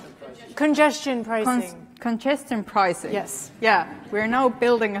 Congestion pricing. Congestion pricing. Yes. Yeah, we're now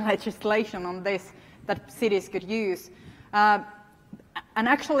building a legislation on this that cities could use. And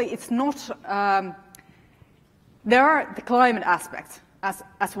actually, it's not. There are the climate aspects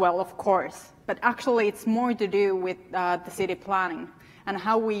as well, of course, but actually, it's more to do with the city planning and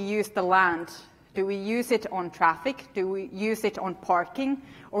how we use the land. Do we use it on traffic? Do we use it on parking?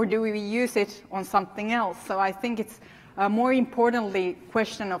 Or do we use it on something else? So I think it's more importantly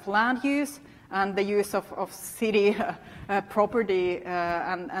question of land use and the use of city property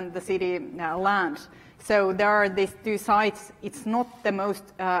and the city land. So there are these two sides. It's not the most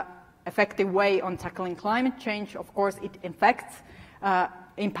effective way on tackling climate change. Of course, it impacts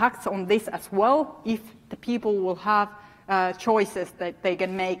on this as well if the people will have choices that they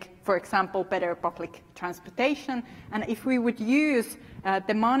can make, for example, better public transportation. And if we would use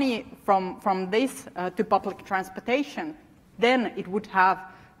the money from this to public transportation, then it would have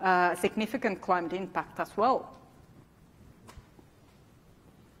significant climate impact as well.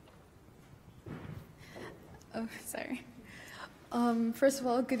 Oh, sorry. First of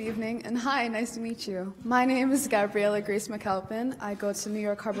all, good evening, and hi, nice to meet you. My name is Gabriella Grace McAlpin. I go to New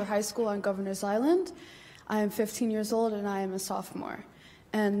York Harbor High School on Governor's Island. I am 15 years old, and I am a sophomore.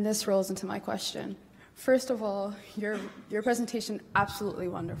 And this rolls into my question. First of all, your presentation, absolutely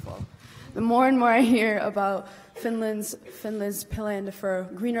wonderful. The more and more I hear about Finland's plan for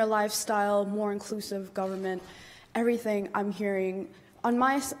greener lifestyle, more inclusive government, everything I'm hearing on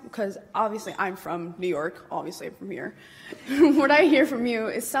because obviously I'm from New York, obviously I'm from here. What I hear from you,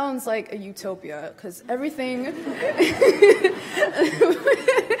 it sounds like a utopia, because everything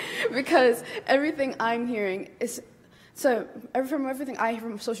I'm hearing is, from everything I hear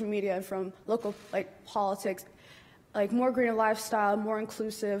from social media and from local politics, more greener lifestyle, more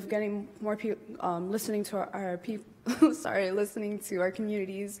inclusive, getting more people, listening to our people, listening to our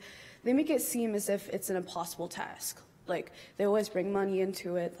communities, they make it seem as if it's an impossible task. They always bring money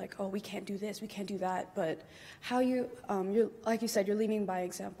into it, oh, we can't do this, we can't do that. But how you're like you said, you're leading by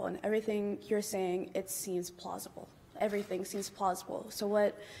example, and everything you're saying, it seems plausible. Everything seems plausible. So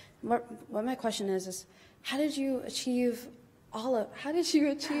what my question is how did you achieve all of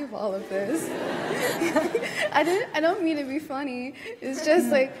this? I don't mean to be funny. It's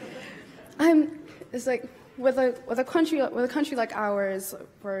just with a country like ours,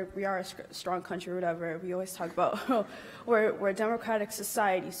 where we are a strong country or whatever, we always talk about, we're a democratic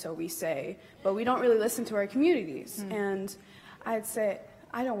society, so we say, but we don't really listen to our communities. And I'd say,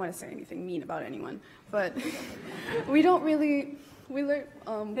 I don't want to say anything mean about anyone, but we're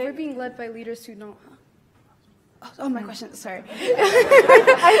being led by leaders who don't. Oh, my question. Sorry.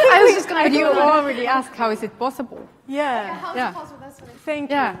 I was just going to. You already asked, how is it possible? Yeah. How is it possible? That's what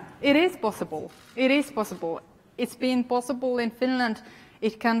Thank you. Yeah, it is possible. It is possible. It's been possible in Finland.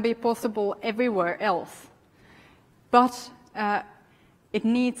 It can be possible everywhere else. But it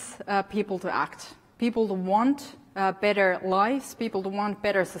needs people to act. People to want better lives. People to want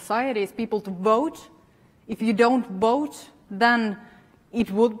better societies. People to vote. If you don't vote, then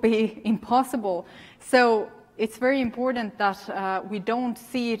it would be impossible. So it's very important that we don't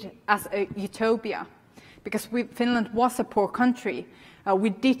see it as a utopia, because Finland was a poor country. We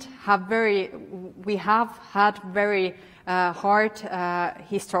have had very hard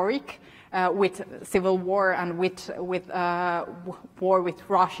historic with civil war and with war with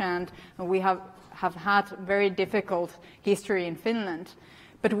Russia, and we have had very difficult history in Finland.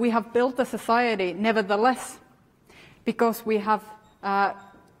 But we have built a society nevertheless, because we have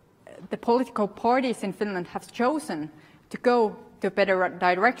the political parties in Finland have chosen to go to a better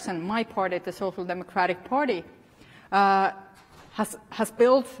direction. My party, the Social Democratic Party, has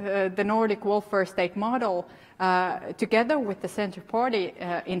built the Nordic welfare state model together with the Centre Party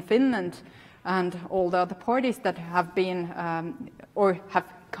in Finland and all the other parties that have been or have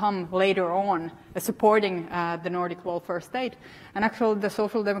come later on supporting the Nordic welfare state. And actually the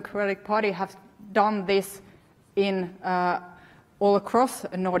Social Democratic Party has done this in all across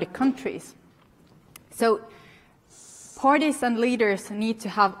Nordic countries. So parties and leaders need to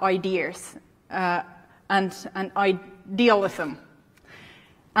have ideas and idealism.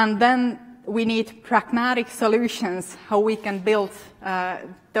 And then we need pragmatic solutions, how we can build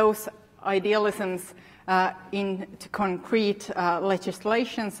those idealisms into concrete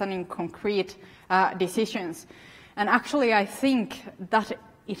legislations and in concrete decisions. And actually I think that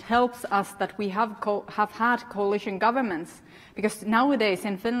it helps us that we have had coalition governments, because nowadays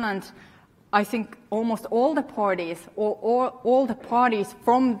in Finland, I think almost all the parties, or all the parties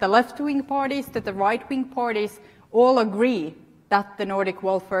from the left-wing parties to the right-wing parties, all agree that the Nordic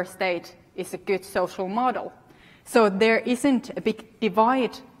welfare state is a good social model. So there isn't a big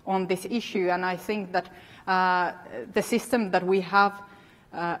divide on this issue, and I think that the system that we have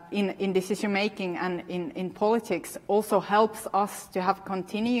in decision-making and in politics also helps us to have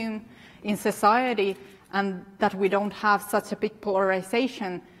continuum in society, and that we don't have such a big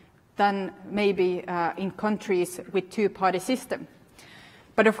polarization than maybe in countries with two-party system.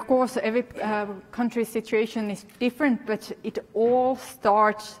 But of course, every country's situation is different, but it all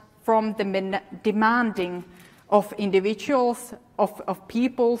starts from the demanding of individuals, of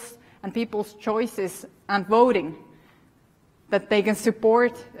people's and people's choices and voting, that they can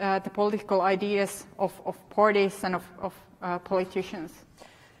support the political ideas of parties and of politicians.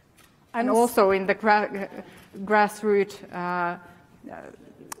 And also in the grassroots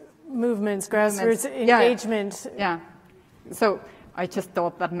movements, grassroots engagement. Yeah. So I just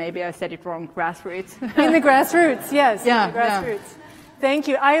thought that maybe I said it wrong, grassroots. In the grassroots, yes. Yeah, in the grassroots. Yeah. Thank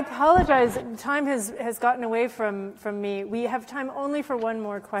you. I apologize. Time has gotten away from me. We have time only for one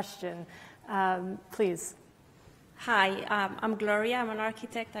more question. Please. Hi, I'm Gloria. I'm an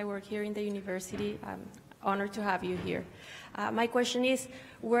architect. I work here in the university. honored to have you here. My question is,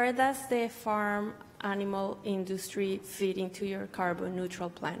 where does the farm animal industry fit into your carbon neutral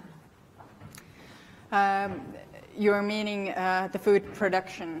plan? You're meaning the food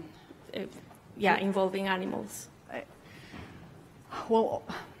production? Yeah, involving animals. Well,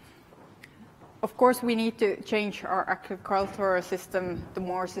 of course we need to change our agricultural system to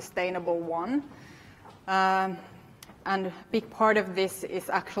more sustainable one. And a big part of this is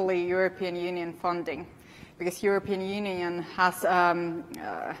actually European Union funding, because European Union has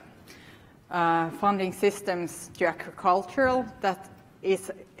funding systems to agricultural that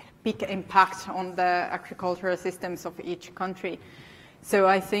is big impact on the agricultural systems of each country. So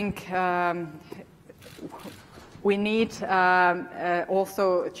I think we need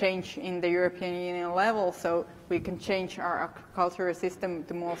also change in the European Union level so we can change our agricultural system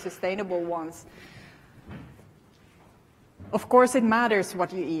to more sustainable ones. Of course, it matters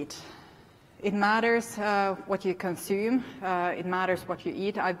what you eat. It matters what you consume. It matters what you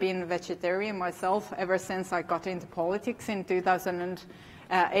eat. I've been vegetarian myself ever since I got into politics in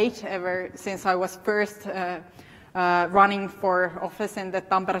 2008, ever since I was first running for office in the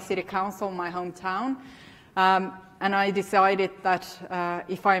Tampere City Council, my hometown. And I decided that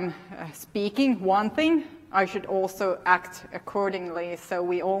if I'm speaking one thing, I should also act accordingly. So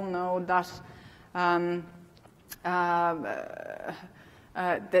we all know that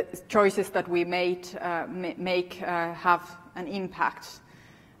the choices that we make have an impact.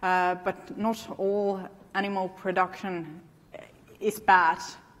 But not all animal production is bad.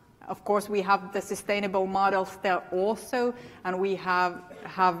 Of course, we have the sustainable models there also, and we have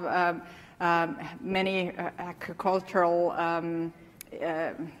many agricultural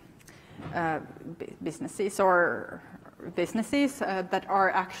businesses that are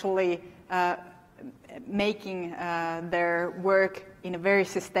actually making their work in a very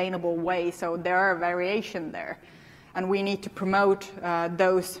sustainable way. So there are variation there, and we need to promote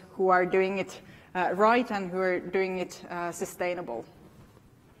those who are doing it right and who are doing it sustainable.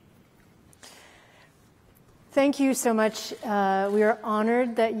 Thank you so much. We are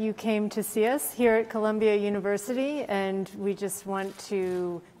honored that you came to see us here at Columbia University, and we just want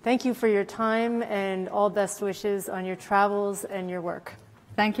to thank you for your time and all best wishes on your travels and your work.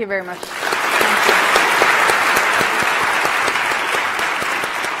 Thank you very much.